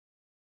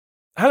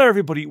Hello,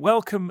 everybody.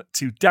 Welcome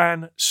to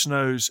Dan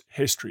Snow's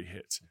History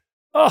Hit.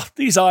 Oh,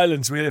 these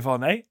islands we live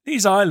on, eh?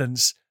 These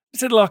islands,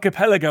 this little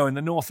archipelago in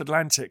the North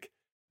Atlantic,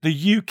 the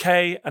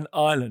UK and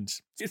Ireland.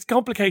 It's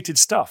complicated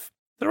stuff.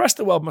 The rest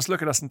of the world must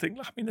look at us and think,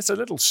 I mean, there's a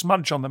little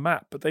smudge on the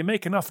map, but they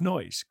make enough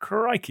noise.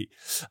 Crikey.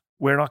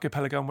 We're an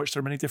archipelago in which there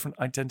are many different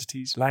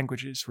identities,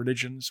 languages,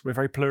 religions. We're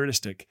very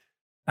pluralistic,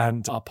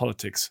 and our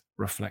politics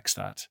reflects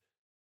that.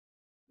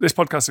 This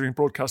podcast is being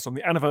broadcast on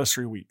the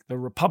anniversary week, the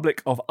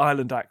Republic of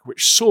Ireland Act,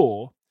 which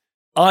saw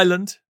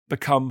Ireland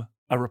become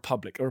a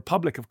republic. A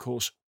republic, of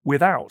course,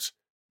 without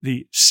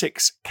the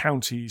 6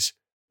 counties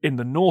in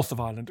the north of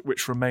Ireland,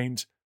 which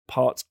remained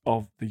part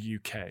of the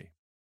UK.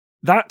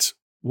 That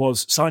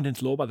was signed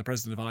into law by the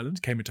President of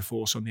Ireland, came into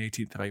force on the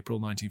 18th of April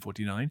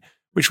 1949,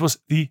 which was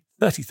the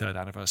 33rd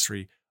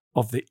anniversary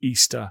of the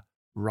Easter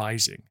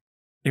Rising,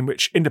 in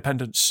which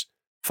independence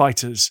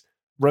fighters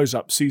rose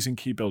up, seizing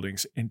key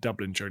buildings in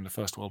Dublin during the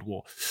First World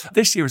War.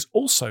 This year is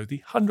also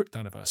the 100th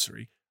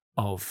anniversary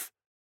of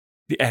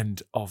the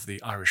end of the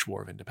Irish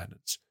War of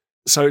Independence.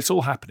 So it's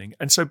all happening.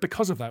 And so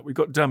because of that, we've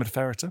got Dermot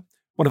Ferreter,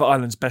 one of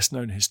Ireland's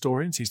best-known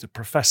historians. He's the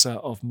Professor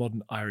of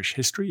Modern Irish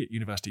History at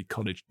University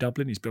College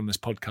Dublin. He's been on this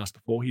podcast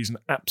before. He's an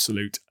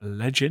absolute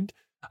legend.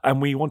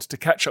 And we wanted to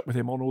catch up with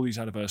him on all these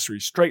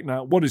anniversaries, straighten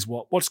out what is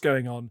what, what's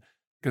going on,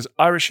 because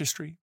Irish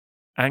history,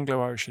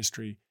 Anglo-Irish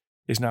history,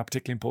 is now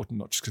particularly important,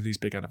 not just because of these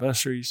big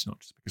anniversaries, not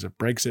just because of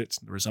Brexit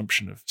and the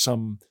resumption of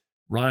some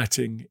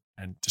rioting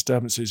and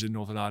disturbances in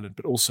Northern Ireland,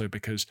 but also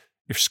because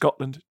if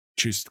Scotland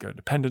chooses to go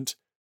independent,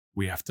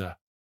 we have to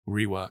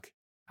rework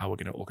how we're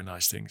going to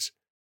organise things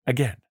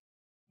again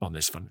on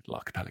this fun little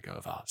archipelago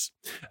of ours.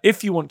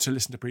 If you want to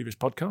listen to previous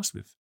podcasts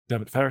with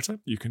Dermot Ferreter,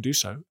 you can do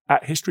so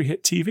at History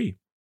Hit TV.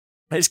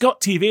 It's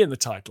got TV in the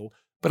title,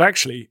 but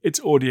actually it's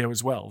audio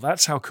as well.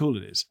 That's how cool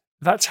it is.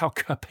 That's how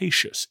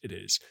capacious it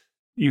is.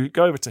 You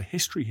go over to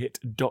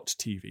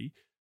historyhit.tv.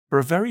 For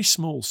a very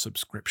small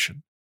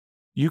subscription,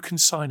 you can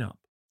sign up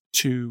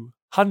to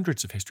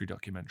hundreds of history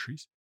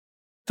documentaries,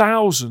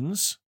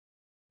 thousands,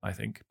 I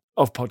think,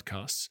 of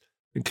podcasts,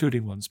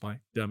 including ones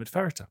by Dermot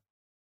Ferreter.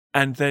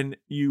 And then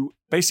you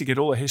basically get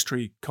all the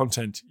history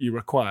content you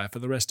require for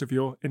the rest of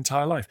your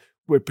entire life.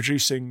 We're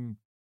producing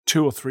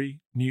 2 or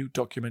 3 new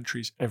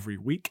documentaries every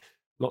week.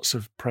 Lots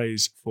of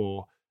praise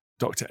for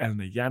Dr.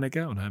 Eleanor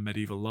Janiger on her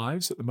medieval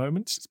lives at the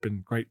moment. It's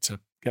been great to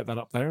get that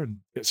up there and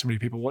get so many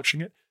people watching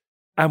it.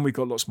 And we've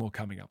got lots more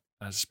coming up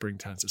as spring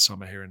turns to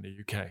summer here in the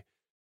UK.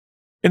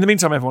 In the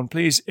meantime, everyone,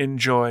 please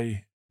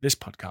enjoy this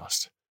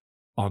podcast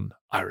on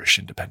Irish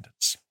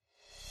independence.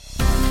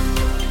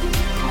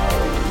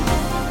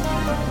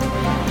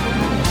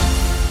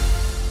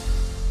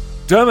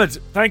 Dermot,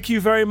 thank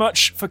you very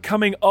much for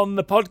coming on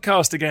the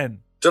podcast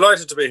again.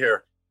 Delighted to be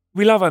here.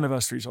 We love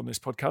anniversaries on this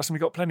podcast, and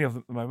we've got plenty of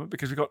them at the moment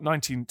because we've got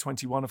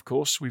 1921, of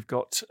course. We've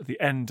got the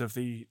end of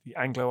the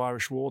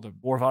Anglo-Irish War, the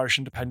War of Irish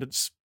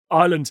Independence,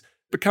 Ireland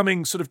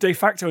becoming sort of de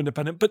facto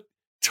independent. But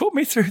talk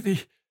me through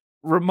the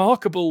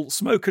remarkable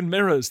smoke and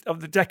mirrors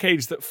of the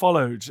decades that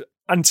followed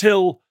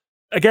until,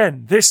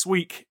 again, this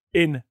week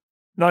in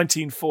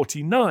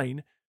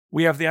 1949,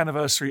 we have the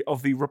anniversary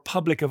of the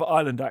Republic of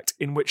Ireland Act,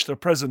 in which the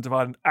President of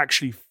Ireland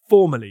actually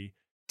formally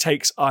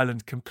takes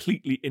Ireland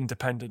completely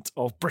independent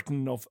of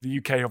Britain, of the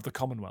UK, of the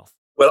Commonwealth.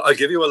 Well, I'll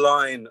give you a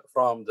line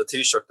from the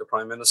Taoiseach, the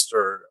Prime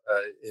Minister,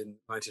 in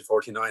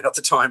 1949. At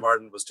the time,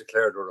 Ireland was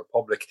declared a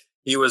republic.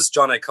 He was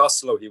John A.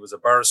 Costello. He was a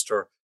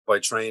barrister by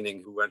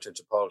training who went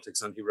into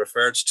politics, and he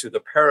referred to the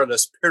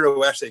perilous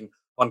pirouetting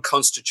on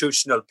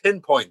constitutional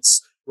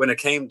pinpoints when it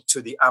came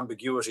to the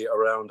ambiguity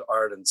around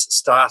Ireland's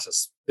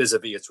status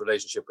vis-a-vis its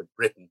relationship with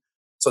Britain.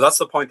 So that's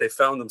the point they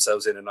found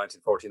themselves in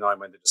 1949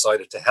 when they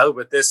decided to hell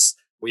with this.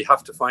 We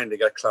have to finally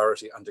get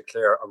clarity and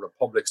declare a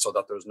republic so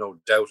that there's no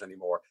doubt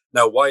anymore.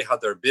 Now, why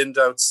had there been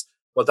doubts?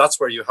 Well, that's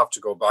where you have to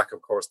go back,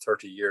 of course,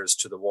 30 years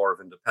to the War of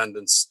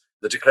Independence.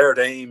 The declared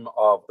aim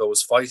of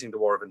those fighting the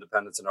War of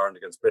Independence in Ireland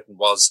against Britain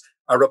was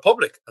a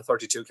republic, a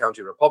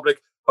 32-county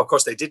republic. Of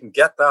course, they didn't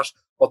get that.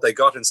 What they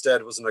got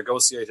instead was a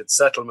negotiated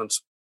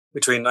settlement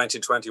between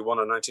 1921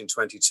 and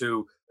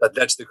 1922 that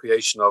led to the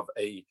creation of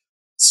a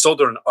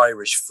Southern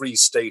Irish Free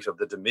State of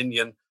the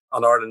Dominion.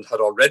 And Ireland had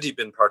already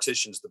been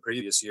partitioned the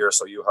previous year,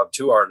 so you have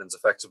 2 Irelands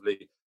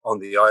effectively on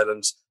the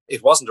island.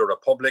 It wasn't a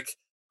republic.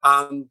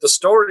 And the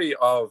story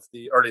of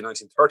the early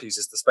 1930s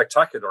is the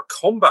spectacular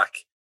comeback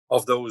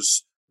of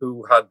those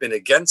who had been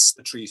against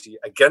the treaty,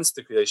 against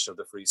the creation of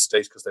the Free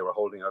State, because they were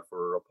holding out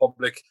for a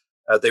republic.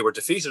 They were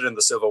defeated in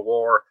the Civil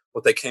War,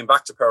 but they came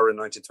back to power in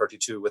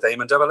 1932 with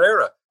Eamon de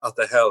Valera at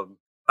the helm.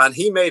 And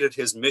he made it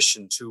his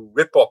mission to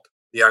rip up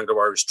the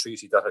Anglo-Irish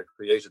Treaty that had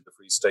created the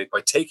Free State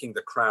by taking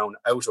the Crown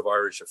out of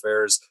Irish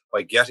affairs,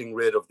 by getting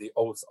rid of the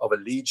oath of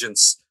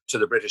allegiance to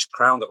the British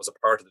Crown that was a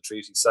part of the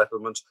treaty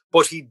settlement.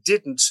 But he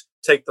didn't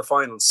take the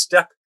final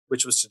step,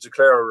 which was to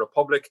declare a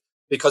republic,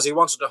 because he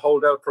wanted to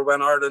hold out for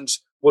when Ireland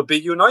would be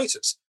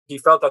united. He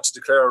felt that to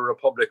declare a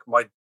republic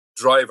might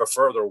drive a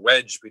further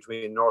wedge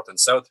between North and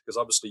South, because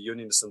obviously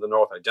Unionists in the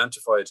North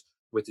identified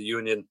with the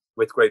Union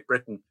with Great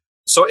Britain.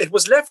 So it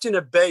was left in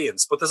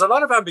abeyance, but there's a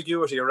lot of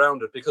ambiguity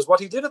around it, because what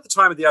he did at the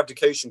time of the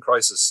abdication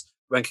crisis,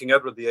 when King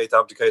Edward VIII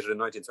abdicated in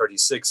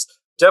 1936,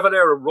 De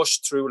Valera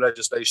rushed through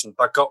legislation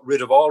that got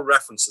rid of all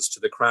references to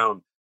the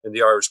crown in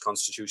the Irish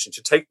constitution,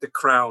 to take the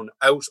crown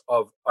out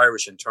of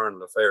Irish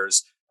internal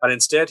affairs. And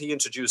instead, he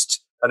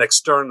introduced an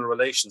External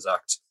Relations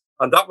Act.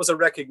 And that was a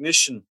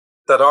recognition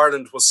that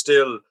Ireland was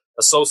still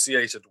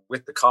associated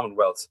with the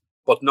Commonwealth,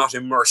 but not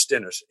immersed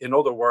in it. In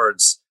other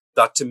words,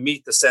 that to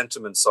meet the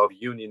sentiments of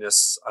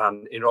unionists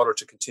and in order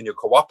to continue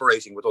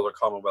cooperating with other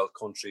Commonwealth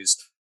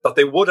countries, that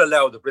they would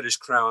allow the British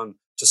Crown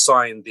to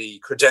sign the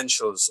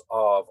credentials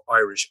of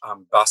Irish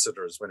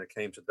ambassadors when it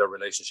came to their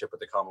relationship with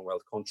the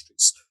Commonwealth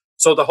countries.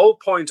 So the whole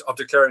point of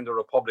declaring the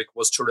Republic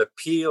was to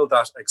repeal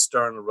that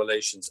External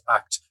Relations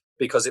Act,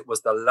 because it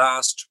was the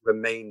last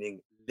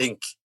remaining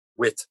link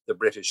with the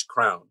British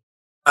Crown.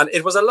 And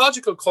it was a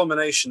logical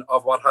culmination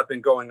of what had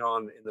been going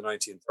on in the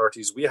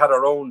 1930s. We had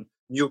our own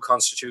new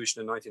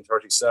constitution in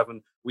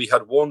 1937. We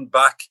had won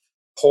back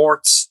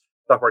ports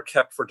that were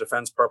kept for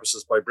defence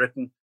purposes by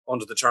Britain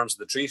under the terms of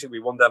the treaty. We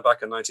won them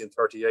back in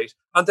 1938.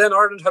 And then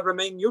Ireland had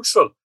remained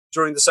neutral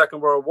during the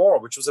Second World War,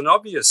 which was an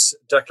obvious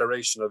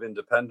declaration of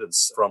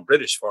independence from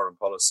British foreign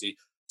policy.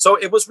 So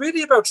it was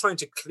really about trying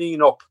to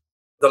clean up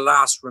the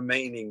last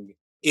remaining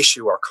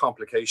issue or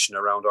complication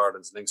around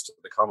Ireland's links to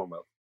the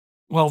Commonwealth.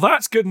 Well,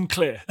 that's good and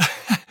clear.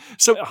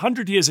 So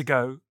 100 years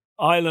ago,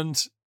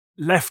 Ireland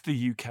left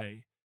the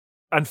UK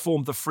and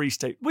formed the Free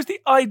State. Was the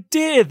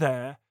idea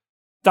there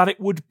that it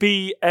would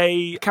be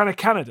a kind of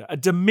Canada, a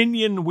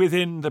dominion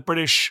within the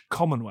British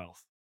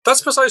Commonwealth?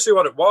 That's precisely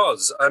what it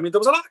was. I mean, there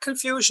was a lot of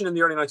confusion in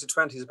the early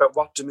 1920s about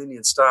what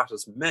dominion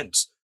status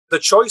meant. The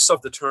choice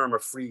of the term a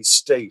free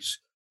state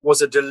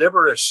was a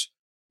deliberate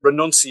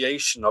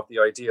renunciation of the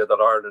idea that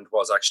Ireland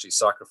was actually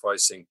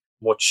sacrificing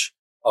much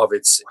of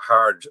its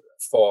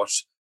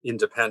hard-fought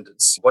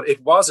independence. But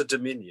it was a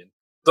dominion.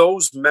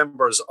 Those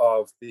members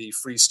of the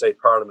Free State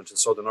Parliament in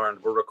Southern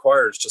Ireland were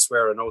required to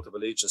swear an oath of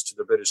allegiance to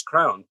the British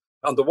Crown.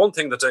 And the one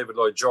thing that David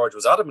Lloyd George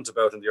was adamant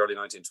about in the early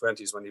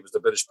 1920s when he was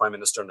the British Prime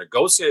Minister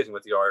negotiating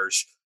with the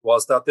Irish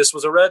was that this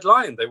was a red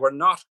line. They were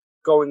not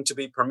going to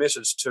be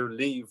permitted to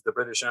leave the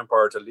British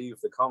Empire, to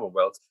leave the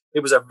Commonwealth. It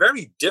was a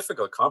very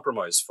difficult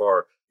compromise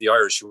for the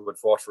Irish who had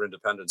fought for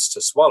independence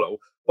to swallow,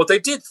 but they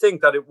did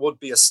think that it would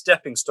be a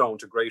stepping stone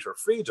to greater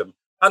freedom.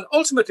 And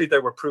ultimately, they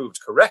were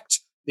proved correct.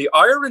 The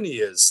irony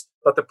is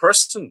that the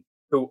person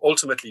who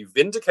ultimately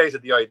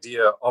vindicated the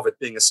idea of it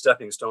being a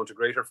stepping stone to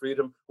greater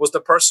freedom was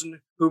the person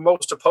who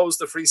most opposed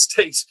the Free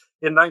State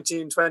in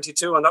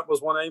 1922, and that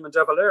was one Eamon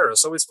de Valera.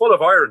 So it's full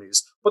of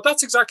ironies, but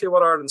that's exactly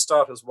what Ireland's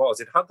status was.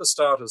 It had the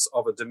status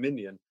of a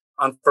dominion,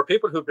 and for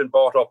people who've been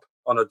brought up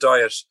on a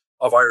diet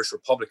of Irish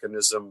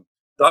republicanism,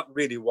 that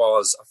really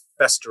was a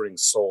festering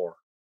sore.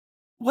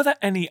 Were there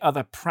any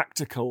other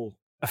practical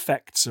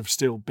effects of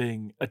still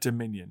being a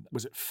dominion?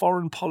 Was it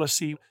foreign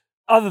policy?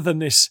 Other than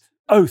this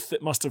oath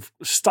that must have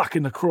stuck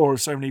in the craw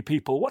of so many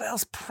people, what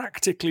else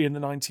practically in the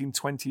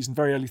 1920s and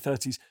very early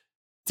 30s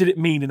did it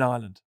mean in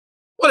Ireland?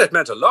 Well, it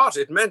meant a lot.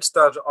 It meant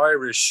that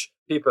Irish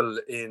people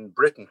in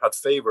Britain had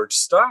favoured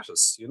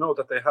status,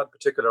 that they had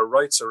particular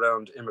rights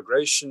around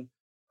immigration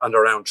and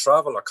around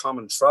travel, a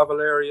common travel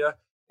area.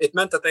 It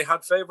meant that they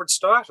had favoured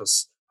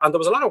status. And there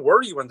was a lot of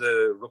worry when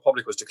the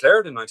Republic was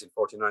declared in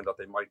 1949 that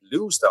they might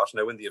lose that.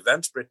 Now, in the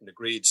event, Britain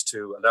agreed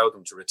to allow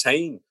them to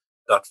retain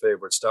that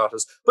favoured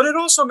status. But it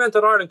also meant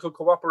that Ireland could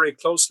cooperate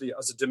closely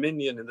as a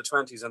dominion in the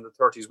 20s and the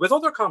 30s with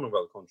other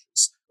Commonwealth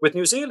countries, with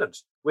New Zealand,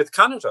 with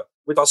Canada,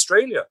 with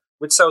Australia,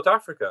 with South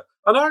Africa.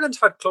 And Ireland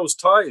had close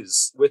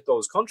ties with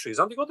those countries.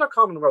 And the other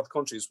Commonwealth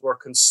countries were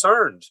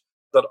concerned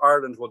that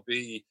Ireland would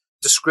be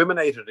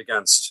discriminated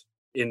against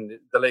in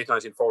the late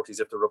 1940s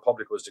if the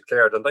Republic was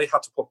declared. And they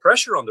had to put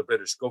pressure on the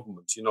British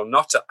government,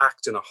 not to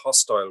act in a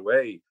hostile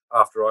way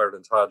after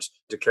Ireland had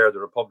declared the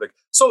Republic.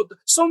 So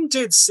some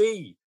did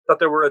see that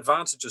there were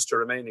advantages to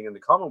remaining in the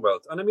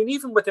Commonwealth. And I mean,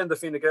 even within the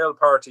Fine Gael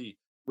party,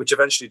 which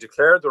eventually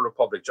declared the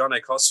Republic, John A.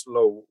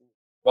 Costello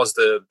was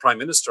the Prime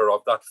Minister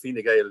of that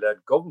Fine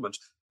Gael-led government.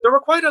 There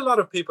were quite a lot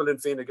of people in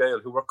Fine Gael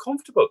who were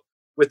comfortable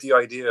with the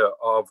idea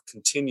of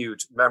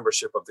continued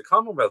membership of the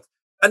Commonwealth.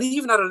 And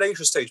even at a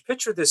later stage,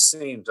 picture this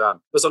scene,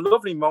 Dan. There's a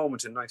lovely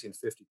moment in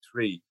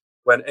 1953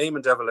 when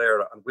Eamon de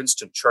Valera and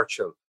Winston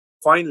Churchill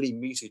finally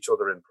meet each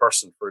other in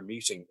person for a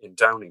meeting in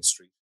Downing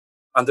Street.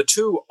 And the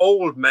two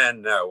old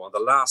men now on the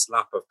last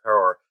lap of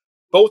power,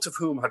 both of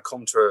whom had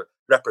come to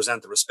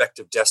represent the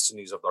respective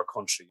destinies of their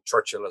country.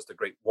 Churchill as the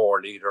great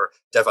war leader,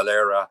 De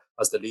Valera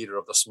as the leader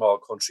of the small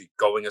country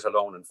going it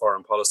alone in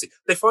foreign policy.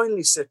 They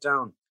finally sit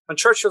down. And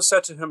Churchill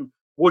said to him,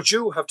 "Would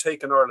you have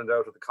taken Ireland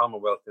out of the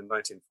Commonwealth in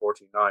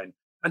 1949?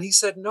 And he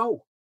said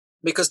no,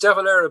 because De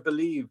Valera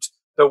believed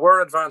there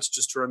were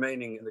advantages to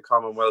remaining in the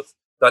Commonwealth,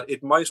 that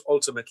it might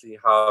ultimately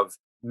have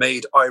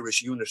made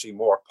Irish unity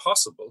more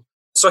possible.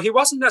 So he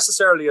wasn't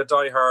necessarily a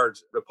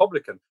diehard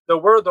Republican. There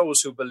were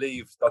those who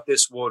believed that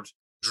this would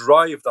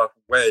drive that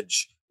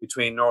wedge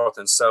between North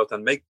and South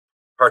and make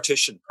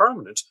partition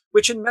permanent,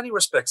 which in many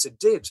respects it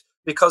did.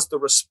 because the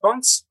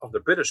response of the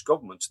British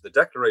government to the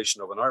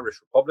declaration of an Irish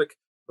Republic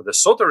for the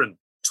southern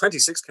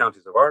 26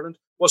 counties of Ireland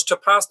was to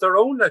pass their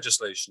own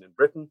legislation in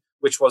Britain,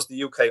 which was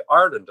the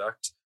UK-Ireland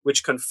Act,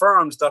 which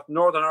confirmed that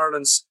Northern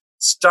Ireland's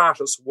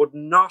status would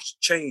not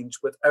change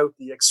without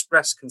the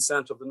express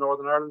consent of the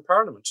Northern Ireland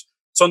Parliament.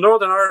 So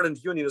Northern Ireland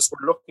Unionists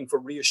were looking for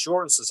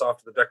reassurances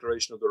after the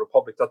declaration of the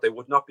Republic that they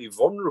would not be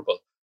vulnerable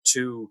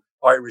to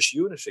Irish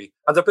unity.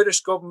 And the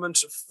British government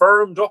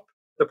firmed up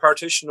the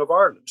partition of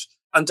Ireland.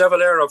 And De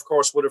Valera, of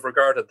course, would have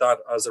regarded that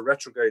as a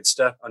retrograde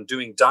step and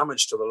doing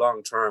damage to the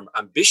long-term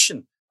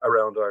ambition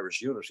around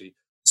Irish unity.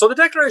 So the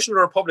Declaration of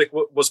the Republic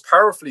was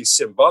powerfully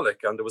symbolic,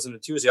 and there was an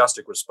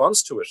enthusiastic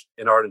response to it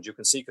in Ireland. You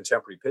can see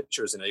contemporary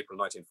pictures in April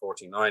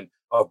 1949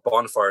 of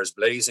bonfires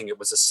blazing. It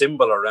was a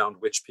symbol around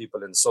which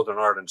people in Southern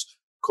Ireland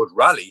could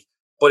rally,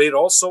 but it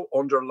also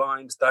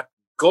underlined that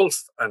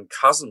gulf and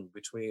chasm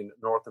between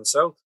North and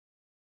South.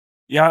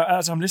 Yeah,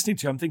 as I'm listening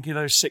to you, I'm thinking of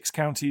those 6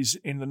 counties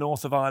in the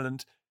north of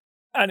Ireland,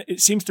 and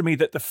it seems to me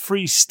that the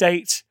Free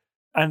State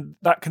and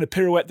that kind of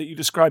pirouette that you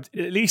described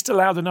at least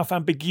allowed enough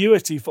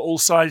ambiguity for all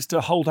sides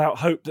to hold out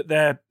hope that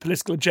their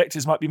political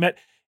objectives might be met,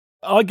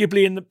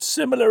 arguably in the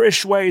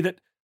similar-ish way that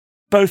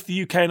both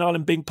the UK and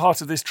Ireland being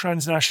part of this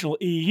transnational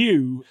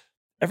EU,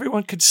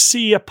 everyone could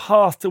see a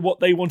path to what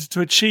they wanted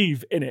to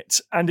achieve in it.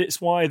 And it's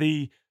why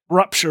the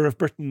rupture of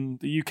Britain,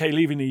 the UK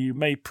leaving the EU,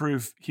 may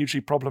prove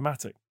hugely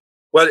problematic.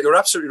 Well, you're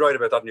absolutely right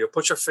about that, and you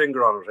put your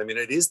finger on it. I mean,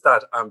 it is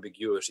that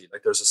ambiguity.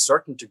 Like, there's a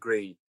certain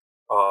degree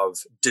of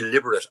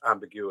deliberate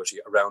ambiguity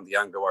around the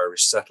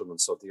Anglo-Irish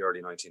settlements of the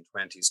early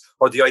 1920s,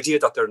 or the idea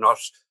that they're not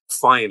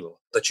final,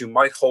 that you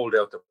might hold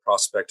out the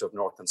prospect of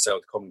North and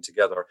South coming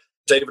together.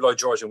 David Lloyd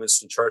George and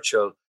Winston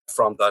Churchill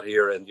from that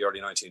era in the early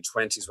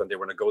 1920s, when they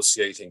were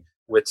negotiating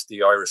with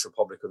the Irish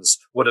Republicans,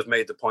 would have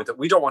made the point that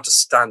we don't want to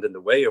stand in the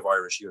way of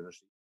Irish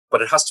unity,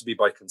 but it has to be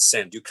by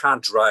consent. You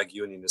can't drag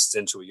Unionists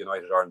into a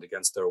united Ireland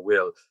against their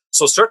will.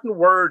 So certain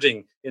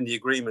wording in the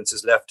agreements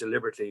is left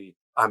deliberately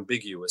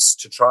ambiguous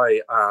to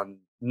try and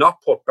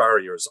not put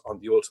barriers on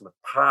the ultimate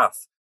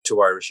path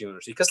to Irish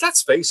unity. Because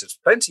let's face it,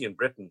 plenty in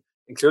Britain,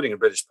 including in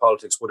British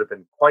politics, would have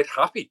been quite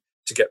happy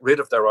to get rid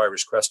of their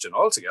Irish question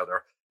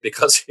altogether,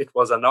 because it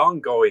was an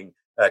ongoing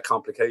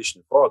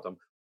complication for them.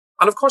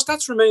 And of course,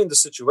 that's remained the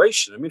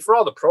situation. I mean, for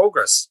all the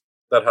progress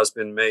that has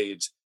been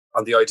made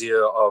on the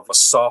idea of a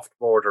soft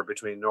border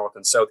between North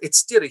and South, it's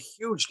still a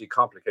hugely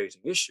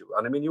complicating issue.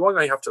 And I mean, you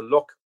only have to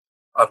look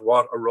at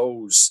what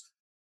arose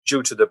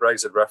due to the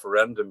Brexit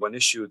referendum, when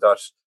issue that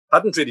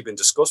hadn't really been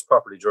discussed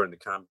properly during the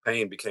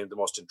campaign became the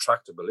most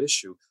intractable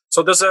issue.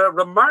 So there's a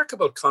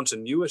remarkable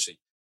continuity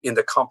in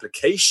the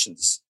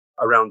complications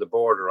around the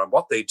border and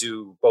what they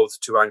do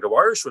both to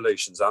Anglo-Irish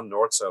relations and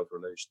North-South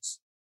relations.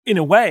 In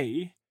a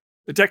way,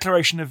 the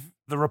declaration of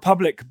the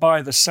Republic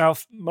by the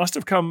South must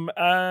have come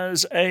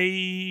as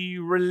a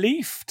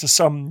relief to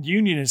some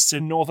Unionists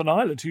in Northern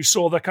Ireland who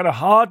saw the kind of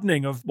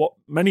hardening of what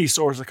many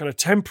saw as a kind of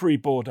temporary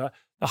border.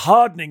 The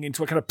hardening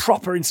into a kind of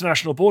proper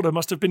international border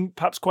must have been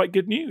perhaps quite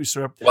good news.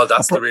 Well,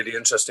 that's the really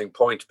interesting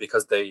point,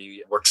 because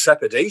they were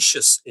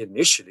trepidatious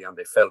initially and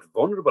they felt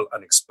vulnerable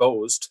and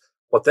exposed.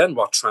 But then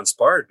what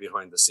transpired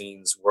behind the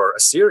scenes were a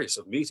series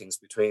of meetings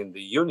between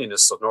the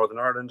Unionists of Northern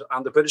Ireland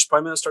and the British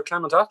Prime Minister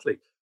Clement Attlee.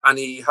 And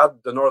he had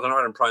the Northern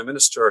Ireland Prime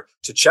Minister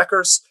to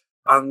checkers,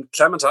 and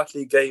Clement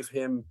Attlee gave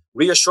him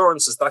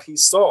reassurances that he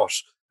sought,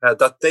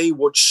 that they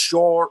would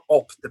shore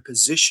up the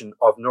position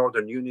of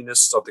Northern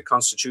Unionists, of the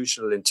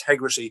constitutional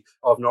integrity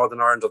of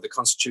Northern Ireland, of the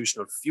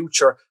constitutional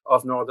future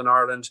of Northern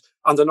Ireland.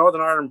 And the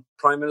Northern Ireland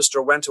Prime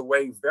Minister went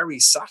away very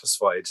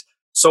satisfied.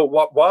 So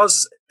what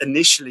was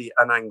initially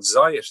an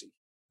anxiety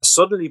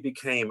suddenly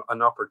became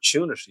an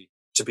opportunity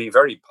to be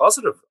very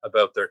positive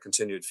about their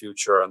continued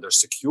future and their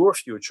secure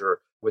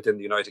future within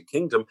the United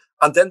Kingdom.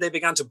 And then they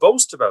began to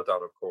boast about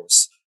that, of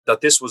course,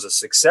 that this was a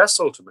success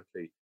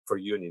ultimately for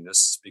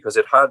Unionists because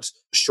it had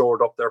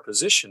shored up their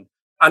position.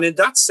 And in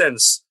that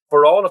sense,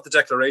 for all of the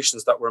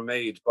declarations that were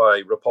made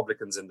by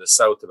Republicans in the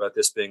South about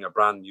this being a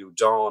brand new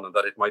dawn and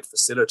that it might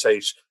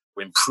facilitate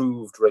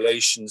improved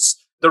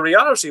relations, the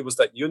reality was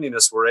that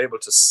Unionists were able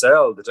to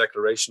sell the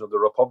Declaration of the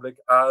Republic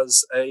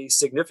as a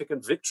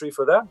significant victory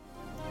for them.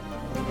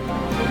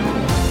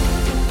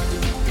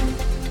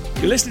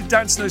 You're listening to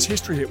Dan Snow's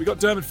History Hit. We've got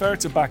Dermot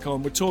Ferreter back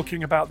on. We're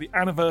talking about the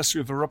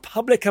anniversary of the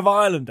Republic of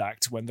Ireland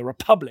Act, when the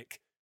Republic,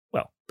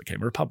 well,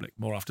 became a republic.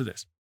 More after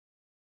this.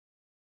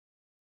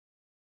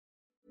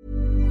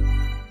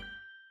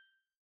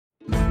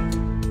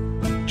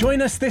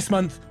 Join us this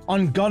month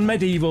on Gone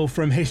Medieval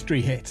from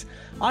History Hit.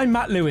 I'm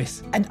Matt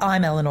Lewis. And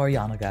I'm Eleanor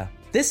Yanaga.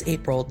 This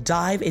April,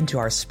 dive into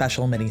our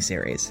special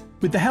mini-series.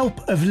 With the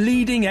help of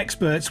leading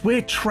experts,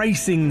 we're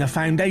tracing the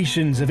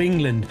foundations of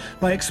England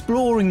by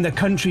exploring the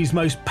country's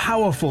most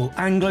powerful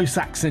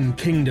Anglo-Saxon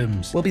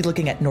kingdoms. We'll be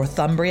looking at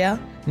Northumbria,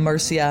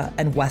 Mercia,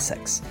 and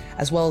Wessex,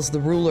 as well as the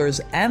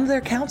rulers and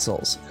their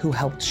councils who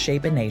helped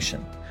shape a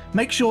nation.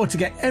 Make sure to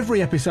get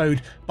every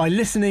episode by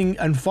listening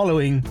and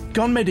following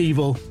Gone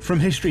Medieval from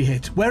History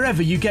Hit,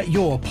 wherever you get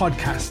your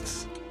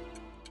podcasts.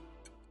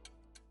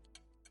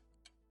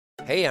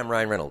 Hey, I'm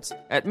Ryan Reynolds.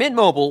 At Mint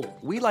Mobile,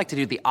 we like to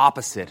do the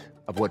opposite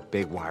of what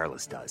Big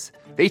Wireless does.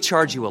 They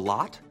charge you a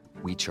lot,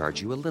 we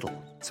charge you a little.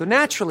 So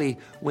naturally,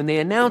 when they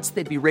announced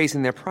they'd be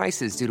raising their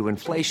prices due to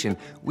inflation,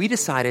 we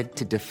decided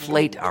to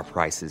deflate our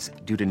prices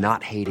due to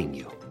not hating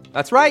you.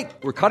 That's right.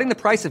 We're cutting the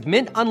price of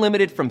Mint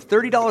Unlimited from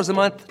 $30 a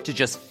month to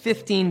just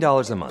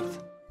 $15 a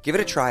month. Give it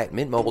a try at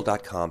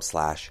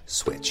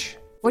mintmobile.com/switch.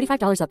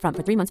 $45 up front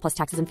for 3 months plus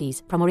taxes and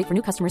fees. Promo rate for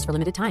new customers for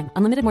limited time.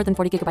 Unlimited more than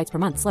 40 gigabytes per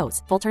month.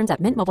 Slows full terms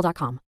at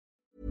mintmobile.com.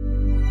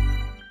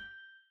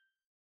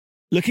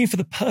 Looking for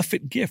the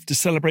perfect gift to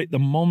celebrate the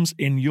moms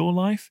in your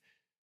life?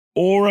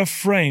 Aura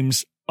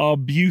frames are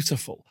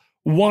beautiful,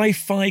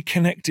 Wi-Fi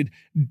connected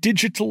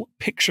digital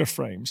picture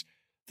frames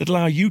that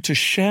allow you to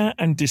share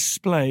and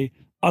display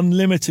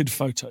unlimited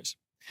photos.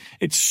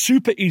 It's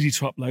super easy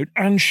to upload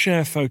and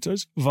share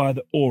photos via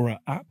the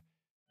Aura app.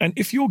 And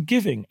if you're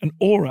giving an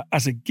Aura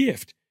as a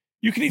gift,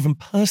 you can even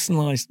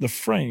personalize the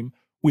frame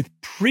with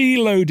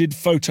preloaded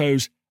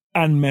photos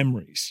and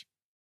memories.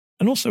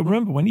 And also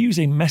remember, when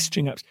using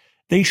messaging apps,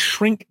 they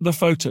shrink the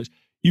photos.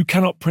 You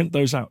cannot print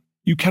those out.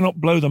 You cannot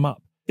blow them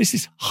up. This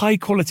is high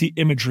quality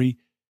imagery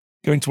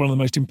going to one of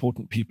the most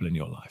important people in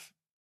your life.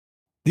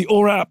 The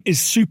Aura app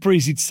is super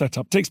easy to set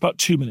up. It takes about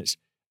 2 minutes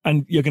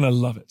and you're going to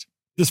love it.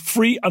 There's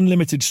free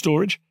unlimited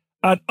storage.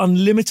 Add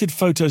unlimited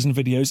photos and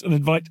videos and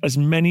invite as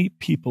many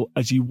people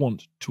as you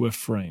want to a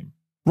frame.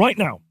 Right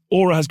now,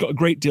 Aura has got a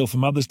great deal for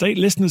Mother's Day.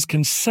 Listeners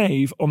can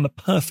save on the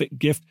perfect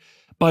gift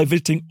by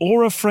visiting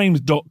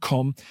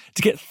auraframes.com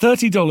to get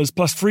 $30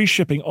 plus free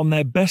shipping on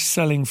their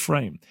best-selling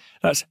frame.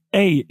 That's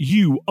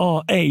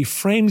AURA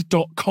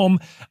frames.com.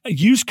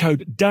 Use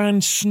code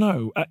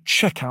DANSNOW at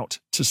checkout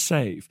to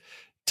save.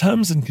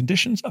 Terms and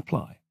conditions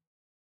apply.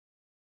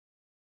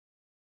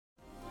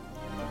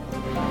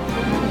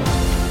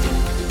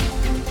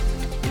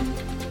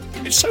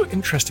 It's so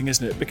interesting,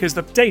 isn't it? Because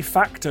the de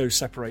facto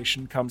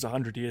separation comes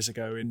 100 years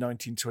ago in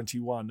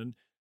 1921. And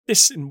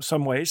this, in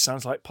some ways,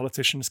 sounds like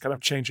politicians kind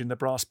of changing the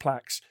brass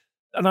plaques.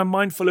 And I'm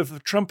mindful of the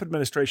Trump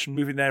administration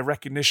moving their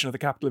recognition of the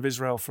capital of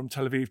Israel from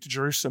Tel Aviv to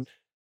Jerusalem.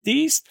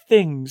 These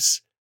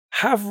things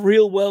have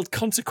real-world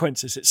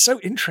consequences. It's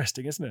so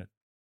interesting, isn't it?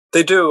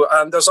 They do.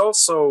 And there's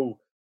also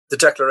the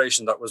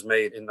declaration that was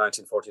made in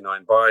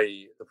 1949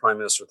 by the Prime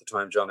Minister at the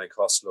time, John A.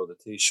 Costello, the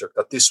Taoiseach,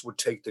 that this would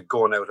take the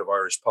gun out of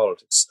Irish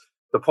politics.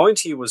 The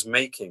point he was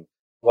making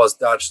was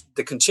that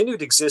the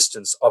continued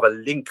existence of a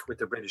link with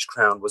the British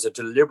Crown was a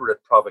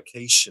deliberate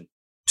provocation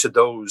to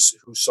those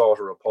who sought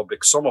a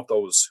republic, some of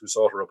those who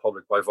sought a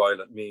republic by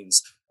violent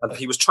means. And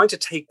he was trying to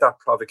take that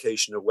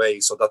provocation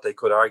away so that they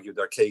could argue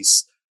their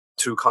case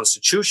through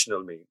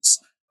constitutional means.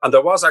 And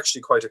there was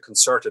actually quite a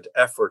concerted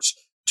effort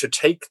to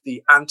take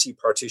the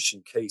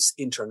anti-partition case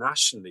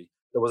internationally.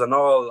 There was an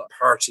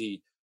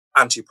all-party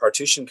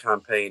anti-partition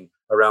campaign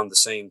around the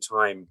same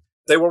time.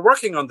 They were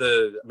working on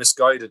the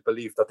misguided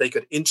belief that they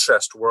could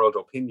interest world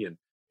opinion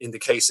in the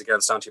case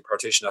against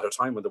anti-partition at a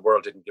time when the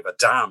world didn't give a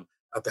damn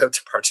about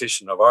the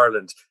partition of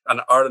Ireland.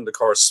 And Ireland, of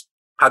course,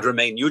 had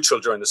remained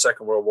neutral during the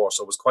Second World War,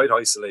 so it was quite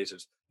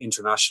isolated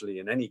internationally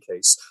in any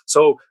case.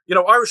 So,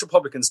 Irish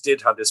Republicans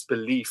did have this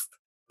belief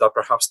that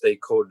perhaps they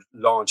could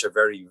launch a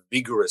very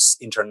vigorous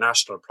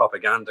international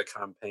propaganda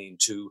campaign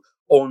to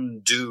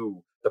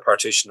undo the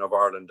partition of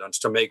Ireland and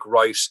to make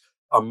right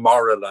a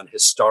moral and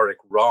historic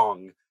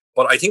wrong.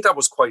 But I think that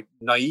was quite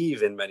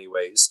naive in many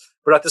ways.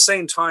 But at the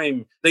same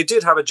time, they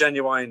did have a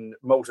genuine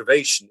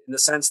motivation in the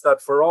sense that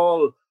for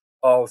all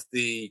of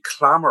the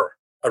clamour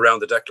around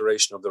the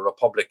declaration of the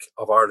Republic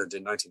of Ireland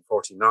in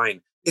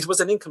 1949, it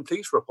was an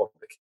incomplete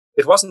republic.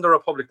 It wasn't the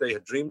republic they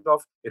had dreamed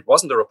of. It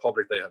wasn't the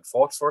republic they had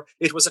fought for.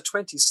 It was a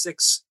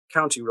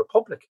 26-county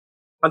republic.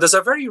 And there's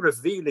a very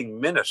revealing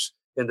minute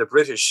in the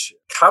British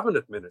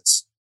cabinet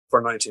minutes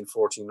for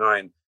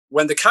 1949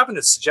 when the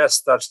cabinet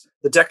suggests that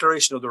the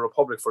declaration of the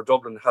Republic for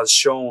Dublin has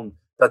shown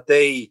that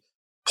they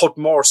put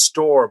more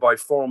store by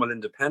formal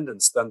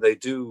independence than they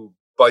do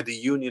by the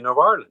Union of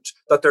Ireland,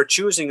 that they're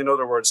choosing, in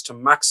other words, to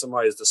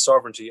maximise the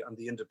sovereignty and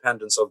the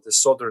independence of the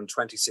southern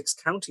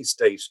 26-county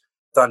state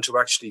than to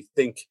actually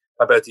think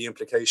about the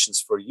implications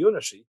for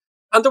unity.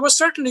 And there was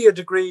certainly a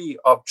degree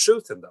of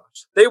truth in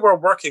that. They were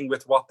working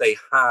with what they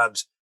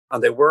had,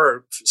 and they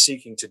were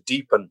seeking to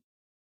deepen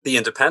the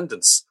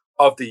independence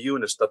of the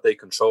unit that they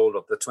controlled,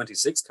 of the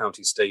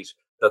 26-county state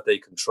that they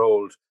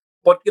controlled.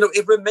 But,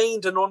 it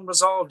remained an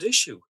unresolved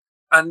issue.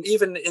 And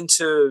even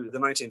into the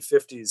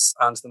 1950s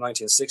and the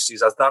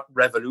 1960s, as that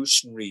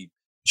revolutionary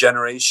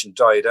generation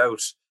died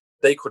out,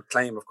 they could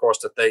claim, of course,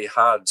 that they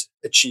had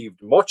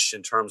achieved much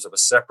in terms of a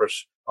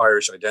separate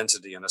Irish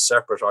identity and a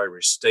separate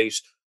Irish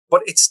state.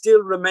 But it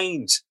still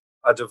remained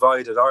a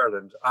divided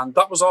Ireland. And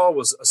that was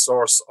always a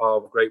source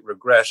of great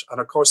regret. And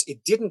of course,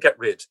 it didn't get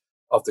rid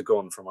of the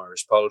gun from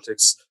Irish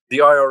politics.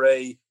 The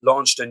IRA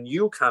launched a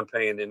new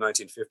campaign in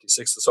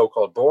 1956, the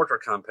so-called Border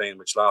Campaign,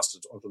 which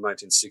lasted until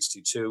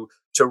 1962,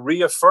 to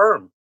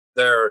reaffirm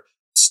their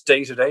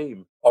stated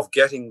aim of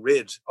getting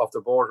rid of the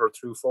border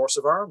through force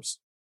of arms.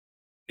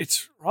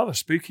 It's rather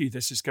spooky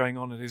this is going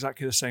on at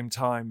exactly the same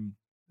time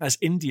as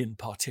Indian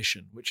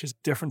partition, which is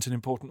different in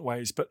important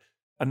ways, but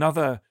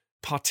another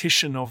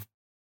partition of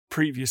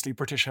previously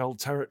British-held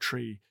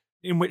territory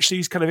in which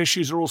these kind of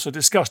issues are also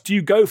discussed. Do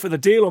you go for the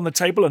deal on the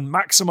table and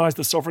maximise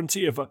the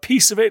sovereignty of a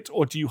piece of it,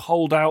 or do you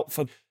hold out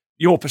for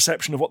your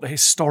perception of what the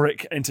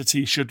historic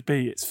entity should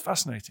be? It's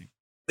fascinating.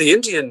 The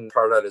Indian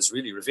parallel is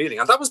really revealing.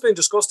 And that was being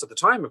discussed at the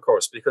time, of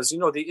course, because,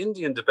 the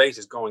Indian debate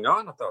is going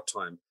on at that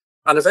time.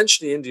 And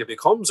eventually India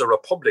becomes a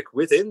republic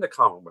within the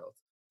Commonwealth.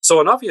 So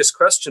an obvious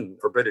question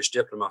for British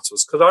diplomats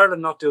was, could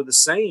Ireland not do the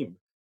same?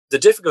 The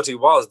difficulty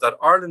was that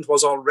Ireland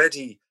was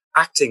already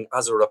acting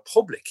as a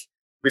republic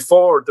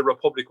before the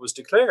republic was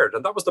declared.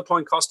 And that was the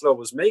point Costello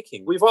was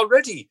making. We've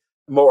already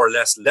more or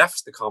less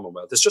left the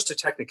Commonwealth. It's just a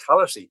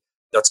technicality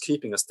that's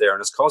keeping us there, and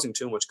it's causing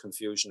too much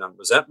confusion and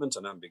resentment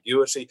and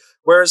ambiguity.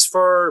 Whereas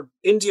for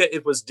India,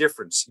 it was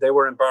different. They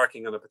were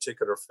embarking on a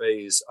particular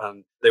phase,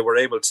 and they were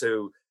able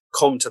to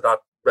come to that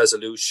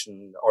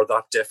resolution or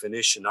that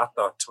definition at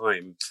that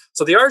time.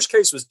 So the Irish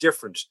case was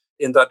different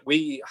in that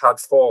we had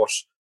fought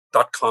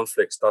that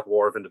conflict, that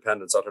war of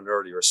independence at an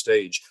earlier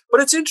stage.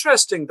 But it's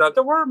interesting that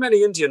there were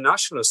many Indian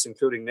nationalists,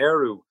 including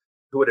Nehru,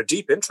 who had a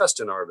deep interest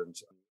in Ireland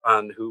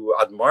and who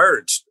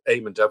admired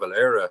Eamon de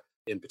Valera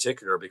in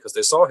particular, because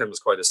they saw him as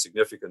quite a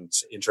significant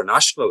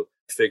international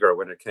figure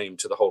when it came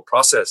to the whole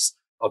process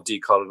of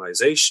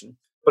decolonization.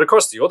 But of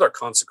course, the other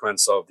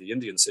consequence of the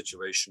Indian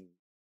situation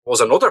was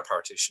another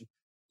partition.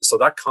 So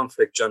that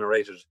conflict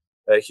generated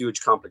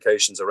huge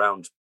complications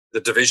around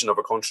the division of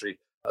a country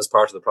as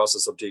part of the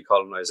process of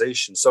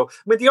decolonization. So,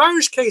 the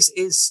Irish case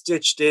is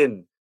stitched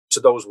in to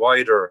those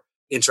wider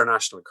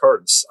international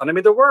currents. And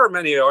there were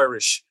many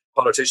Irish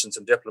politicians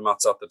and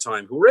diplomats at the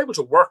time who were able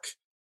to work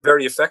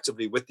very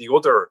effectively with the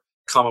other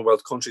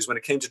Commonwealth countries when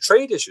it came to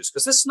trade issues,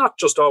 because this is not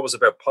just always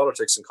about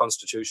politics and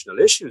constitutional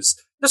issues.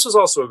 This was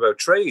also about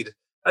trade.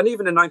 And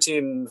even in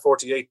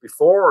 1948,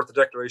 before the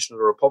Declaration of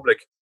the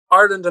Republic,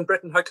 Ireland and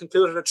Britain had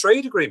concluded a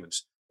trade agreement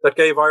that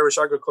gave Irish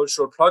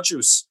agricultural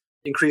produce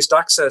increased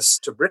access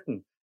to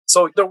Britain.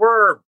 So there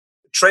were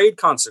trade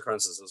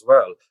consequences as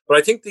well. But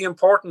I think the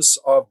importance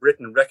of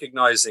Britain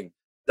recognizing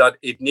that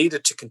it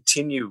needed to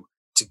continue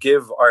to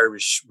give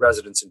Irish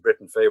residents in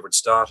Britain favoured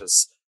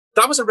status,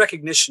 that was a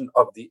recognition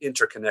of the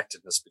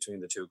interconnectedness between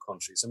the two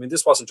countries.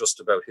 This wasn't just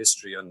about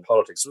history and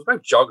politics. It was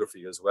about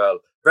geography as well.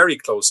 Very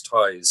close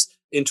ties,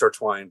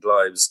 intertwined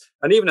lives.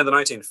 And even in the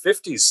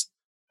 1950s,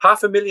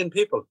 500,000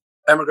 people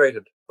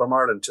emigrated from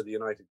Ireland to the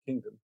United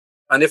Kingdom.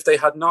 And if they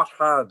had not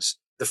had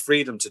the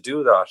freedom to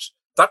do that,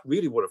 that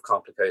really would have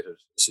complicated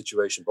the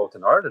situation both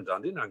in Ireland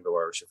and in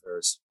Anglo-Irish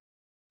affairs.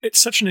 It's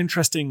such an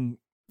interesting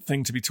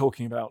thing to be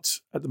talking about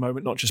at the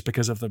moment, not just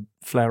because of the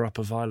flare-up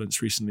of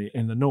violence recently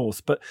in the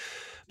north, but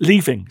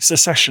leaving,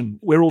 secession.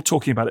 We're all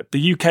talking about it.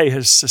 The UK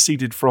has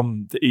seceded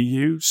from the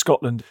EU.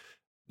 Scotland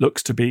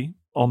looks to be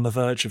on the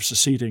verge of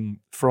seceding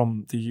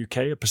from the UK.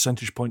 A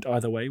percentage point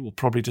either way will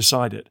probably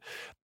decide it.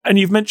 And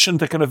you've mentioned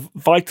the kind of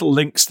vital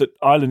links that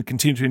Ireland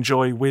continued to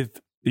enjoy with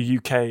the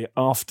UK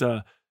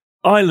after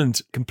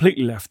Ireland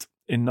completely left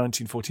in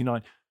 1949.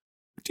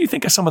 What do you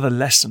think are some of the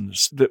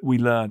lessons that we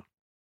learn?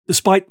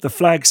 Despite the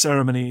flag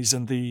ceremonies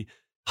and the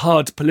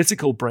hard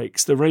political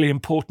breaks, the really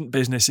important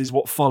business is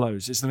what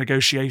follows. It's the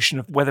negotiation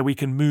of whether we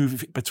can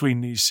move between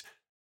these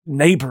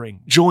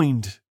neighbouring,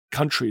 joined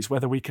countries,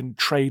 whether we can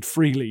trade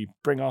freely,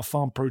 bring our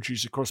farm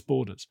produce across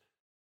borders.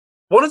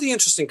 One of the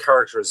interesting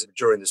characters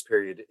during this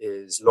period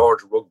is Lord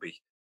Rugby,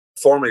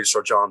 formerly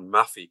Sir John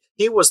Maffei.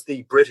 He was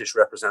the British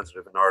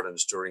representative in Ireland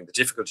during the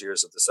difficult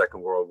years of the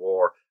Second World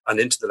War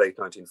and into the late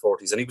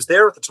 1940s. And he was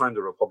there at the time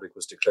the Republic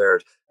was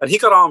declared. And he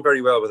got on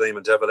very well with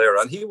Eamon de Valera.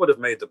 And he would have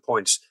made the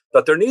point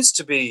that there needs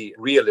to be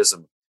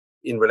realism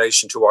in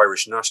relation to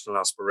Irish national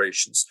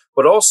aspirations,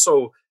 but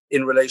also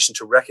in relation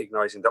to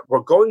recognising that we're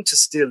going to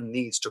still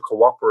need to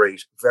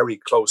cooperate very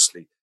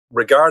closely,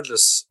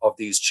 regardless of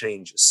these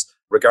changes,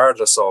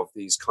 regardless of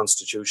these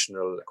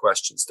constitutional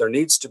questions. There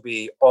needs to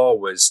be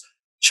always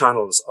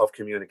channels of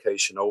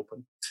communication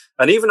open.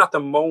 And even at the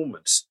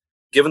moment,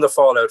 given the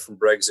fallout from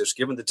Brexit,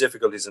 given the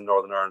difficulties in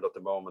Northern Ireland at the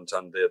moment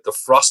and the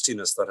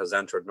frostiness that has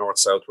entered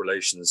North-South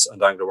relations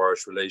and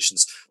Anglo-Irish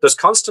relations, there's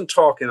constant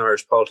talk in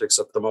Irish politics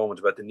at the moment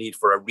about the need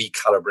for a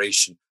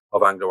recalibration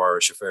of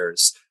Anglo-Irish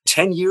affairs.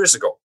 10 years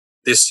ago,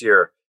 this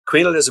year,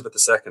 Queen Elizabeth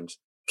II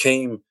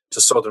came to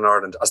Southern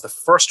Ireland as the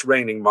first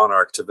reigning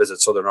monarch to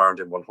visit Southern Ireland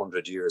in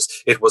 100 years.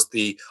 It was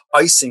the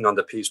icing on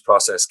the peace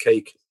process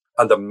cake.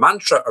 And the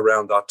mantra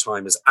around that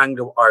time is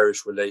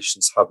Anglo-Irish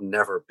relations have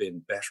never been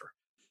better.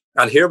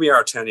 And here we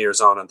are 10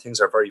 years on and things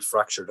are very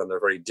fractured and they're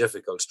very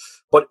difficult.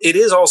 But it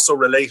is also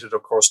related,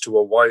 of course, to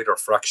a wider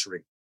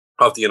fracturing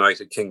of the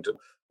United Kingdom.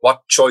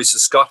 What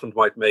choices Scotland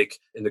might make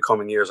in the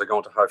coming years are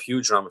going to have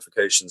huge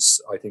ramifications,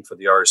 I think, for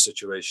the Irish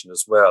situation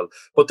as well.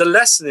 But the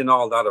lesson in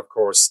all that, of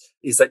course,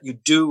 is that you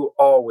do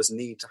always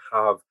need to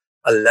have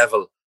a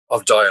level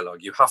of dialogue.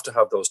 You have to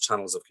have those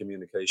channels of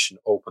communication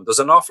open. There's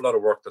an awful lot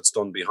of work that's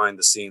done behind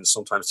the scenes,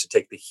 sometimes to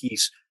take the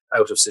heat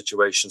out of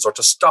situations or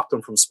to stop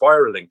them from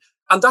spiraling.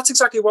 And that's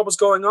exactly what was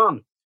going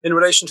on in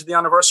relation to the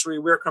anniversary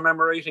we're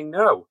commemorating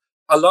now.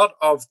 a lot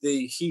of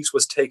the heat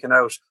was taken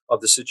out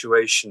of the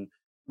situation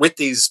with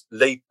these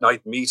late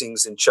night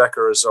meetings in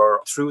Chequers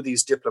or through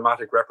these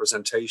diplomatic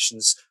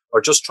representations,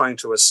 or just trying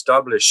to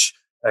establish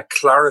a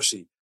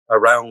clarity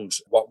around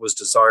what was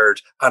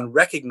desired and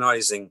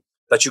recognizing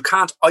that you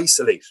can't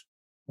isolate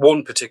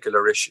one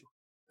particular issue,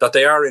 that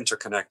they are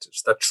interconnected,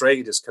 that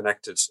trade is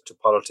connected to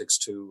politics,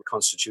 to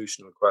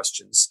constitutional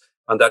questions,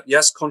 and that,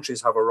 yes,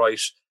 countries have a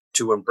right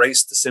to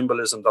embrace the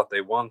symbolism that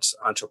they want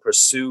and to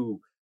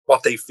pursue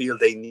what they feel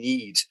they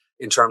need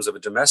in terms of a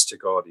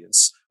domestic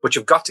audience. But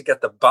you've got to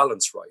get the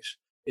balance right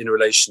in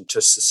relation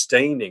to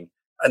sustaining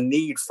a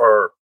need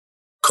for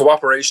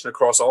cooperation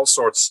across all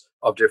sorts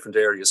of different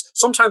areas.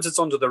 Sometimes it's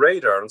under the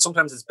radar, and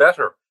sometimes it's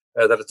better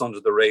that it's under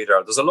the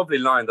radar. There's a lovely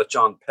line that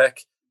John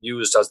Peck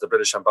used as the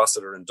British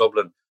ambassador in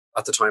Dublin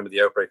at the time of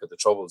the outbreak of the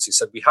Troubles. He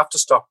said, we have to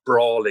stop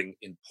brawling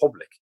in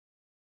public.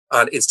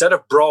 And instead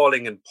of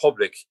brawling in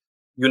public,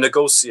 you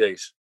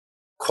negotiate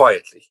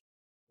quietly.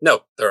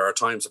 Now, there are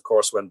times, of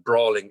course, when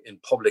brawling in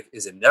public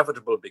is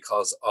inevitable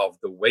because of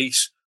the weight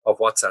of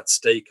what's at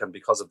stake and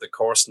because of the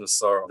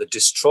coarseness or the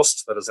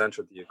distrust that has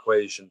entered the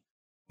equation.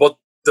 But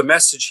the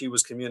message he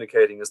was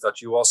communicating is that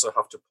you also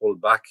have to pull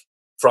back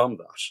from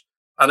that.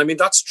 And I mean,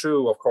 that's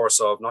true, of course,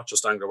 of not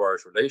just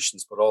Anglo-Irish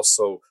relations, but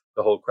also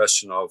the whole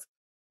question of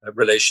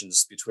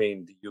relations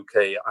between the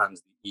UK and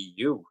the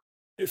EU.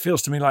 It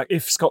feels to me like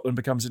if Scotland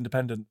becomes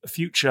independent, a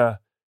future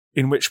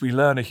in which we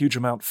learn a huge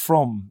amount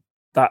from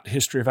that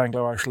history of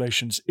Anglo-Irish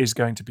relations is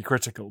going to be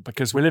critical,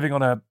 because we're living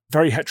on a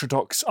very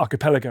heterodox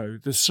archipelago.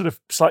 There's sort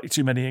of slightly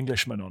too many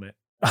Englishmen on it.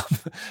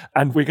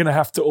 And we're going to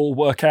have to all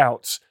work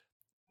out,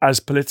 as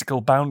political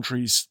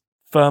boundaries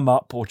firm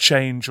up or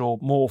change or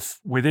morph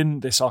within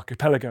this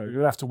archipelago,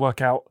 we'll have to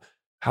work out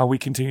how we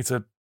continue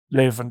to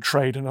live and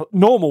trade, and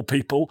normal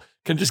people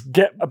can just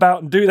get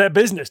about and do their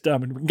business,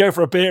 Dermot. We can go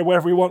for a beer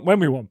wherever we want, when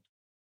we want.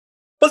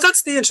 Well,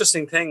 that's the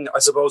interesting thing, I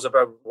suppose,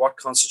 about what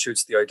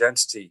constitutes the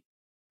identity.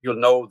 You'll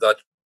know that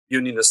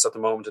Unionists at the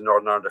moment in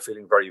Northern Ireland are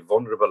feeling very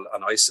vulnerable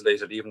and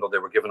isolated, even though they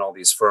were given all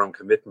these firm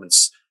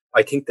commitments.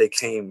 I think they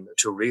came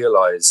to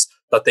realise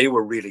that they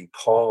were really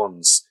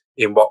pawns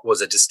in what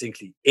was a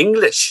distinctly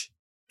English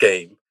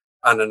game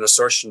and an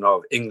assertion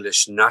of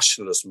English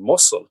nationalist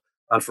muscle.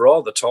 And for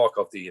all the talk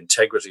of the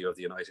integrity of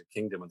the United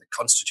Kingdom and the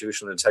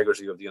constitutional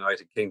integrity of the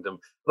United Kingdom,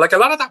 like a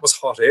lot of that was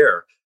hot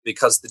air,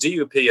 because the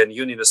DUP and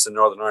Unionists in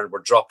Northern Ireland were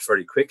dropped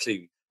very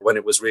quickly when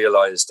it was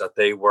realised that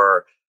they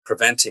were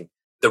preventing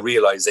the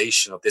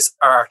realisation of this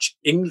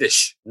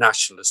arch-English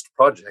nationalist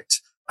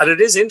project. And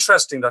it is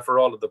interesting that for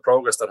all of the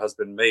progress that has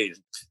been made,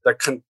 there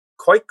can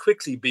quite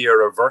quickly be a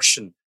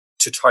reversion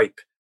to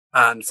type.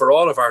 And for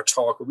all of our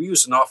talk, we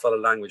used an awful lot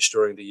of language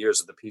during the years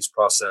of the peace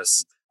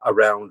process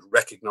around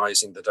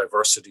recognising the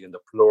diversity and the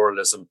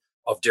pluralism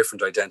of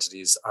different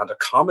identities and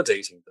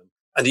accommodating them.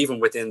 And even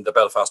within the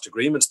Belfast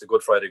Agreement, the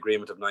Good Friday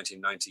Agreement of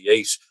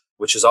 1998,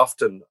 which is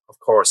often, of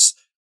course,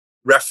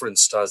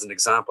 referenced as an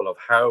example of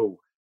how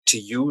to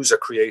use a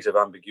creative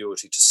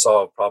ambiguity to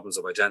solve problems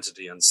of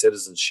identity and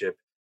citizenship.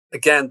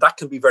 Again, that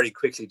can be very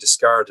quickly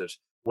discarded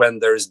when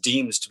there is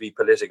deemed to be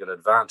political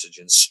advantage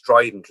in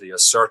stridently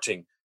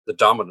asserting the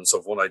dominance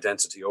of one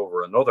identity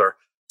over another.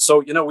 So,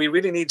 we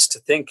really need to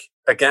think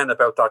again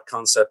about that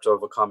concept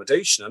of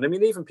accommodation. And I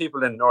mean, even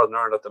people in Northern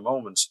Ireland at the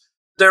moment,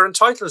 they're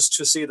entitled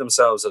to see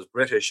themselves as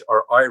British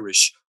or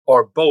Irish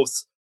or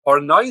both or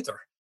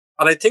neither.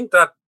 And I think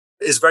that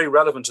is very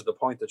relevant to the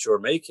point that you're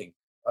making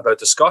about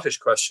the Scottish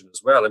question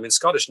as well. I mean,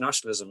 Scottish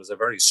nationalism is a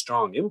very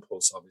strong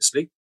impulse,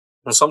 obviously.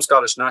 And some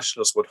Scottish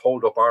nationalists would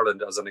hold up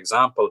Ireland as an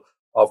example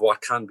of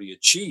what can be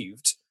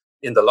achieved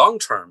in the long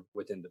term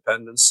with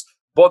independence.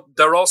 But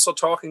they're also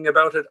talking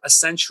about it a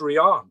century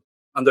on.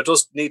 And there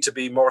does need to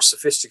be more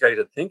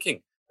sophisticated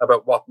thinking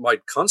about what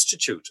might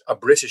constitute a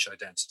British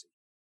identity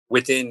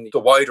within the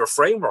wider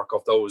framework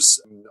of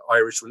those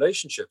Irish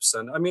relationships.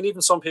 And I mean,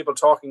 even some people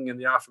talking in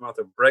the aftermath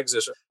of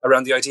Brexit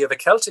around the idea of a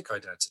Celtic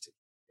identity.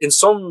 In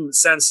some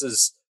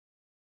senses,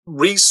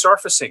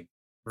 resurfacing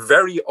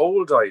very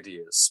old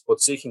ideas,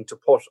 but seeking to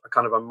put a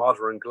kind of a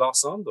modern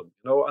gloss on them,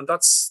 and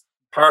that's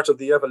part of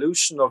the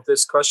evolution of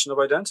this question of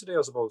identity,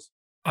 I suppose.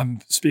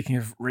 I'm speaking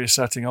of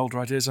reasserting older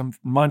ideas. I'm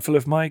mindful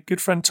of my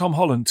good friend Tom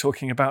Holland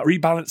talking about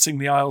rebalancing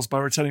the Isles by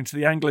returning to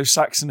the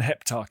Anglo-Saxon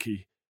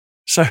heptarchy.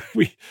 So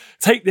we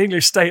take the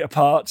English state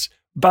apart,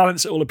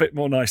 balance it all a bit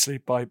more nicely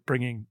by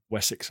bringing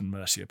Wessex and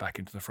Mercia back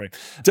into the frame.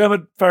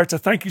 Dermot Ferriter,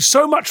 thank you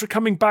so much for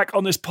coming back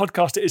on this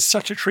podcast. It is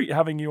such a treat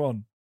having you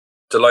on.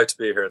 Delight to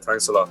be here.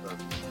 Thanks a lot, man.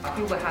 I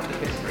feel the hand of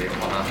history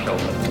upon our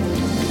shoulders.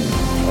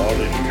 All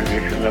this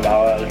tradition of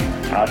ours,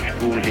 our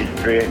school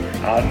history,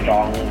 our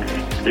songs,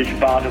 this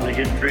part of the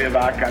history of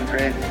our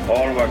country,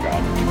 all were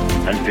gone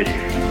and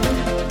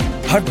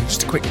finished. I've got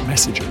just a quick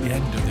message at the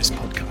end of this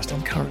podcast.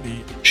 I'm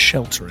currently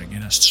sheltering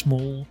in a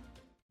small,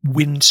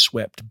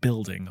 windswept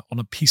building on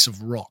a piece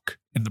of rock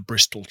in the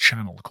Bristol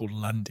Channel called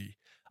Lundy.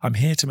 I'm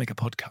here to make a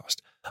podcast.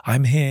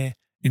 I'm here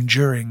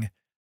enduring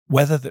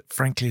weather that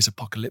frankly is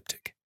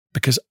apocalyptic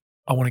because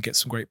I want to get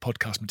some great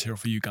podcast material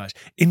for you guys.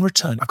 In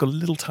return, I've got a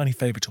little tiny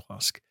favour to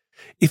ask.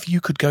 If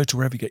you could go to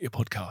wherever you get your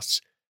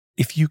podcasts,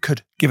 if you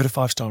could give it a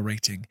 5-star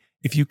rating,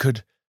 if you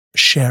could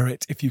share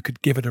it, if you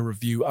could give it a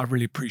review, I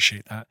really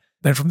appreciate that.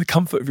 Then from the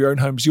comfort of your own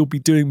homes, you'll be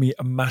doing me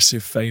a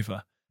massive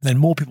favour. Then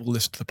more people will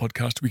listen to the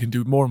podcast, we can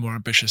do more and more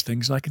ambitious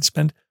things, and I can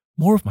spend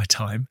more of my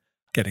time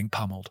getting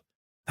pummeled.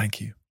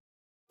 Thank you.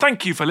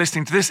 Thank you for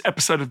listening to this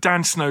episode of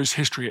Dan Snow's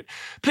History Hit.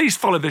 Please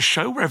follow this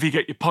show wherever you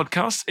get your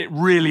podcasts. It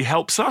really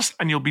helps us,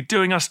 and you'll be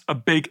doing us a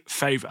big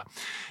favour.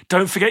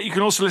 Don't forget, you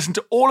can also listen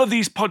to all of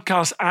these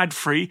podcasts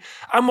ad-free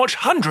and watch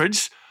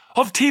hundreds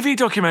of TV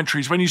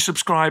documentaries when you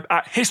subscribe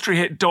at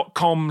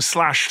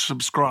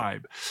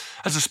historyhit.com/subscribe.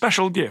 As a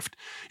special gift,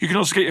 you can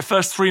also get your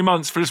first 3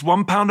 months for just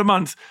 £1 a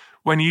month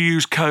when you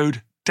use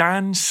code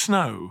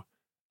DANSNOW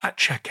at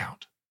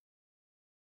checkout.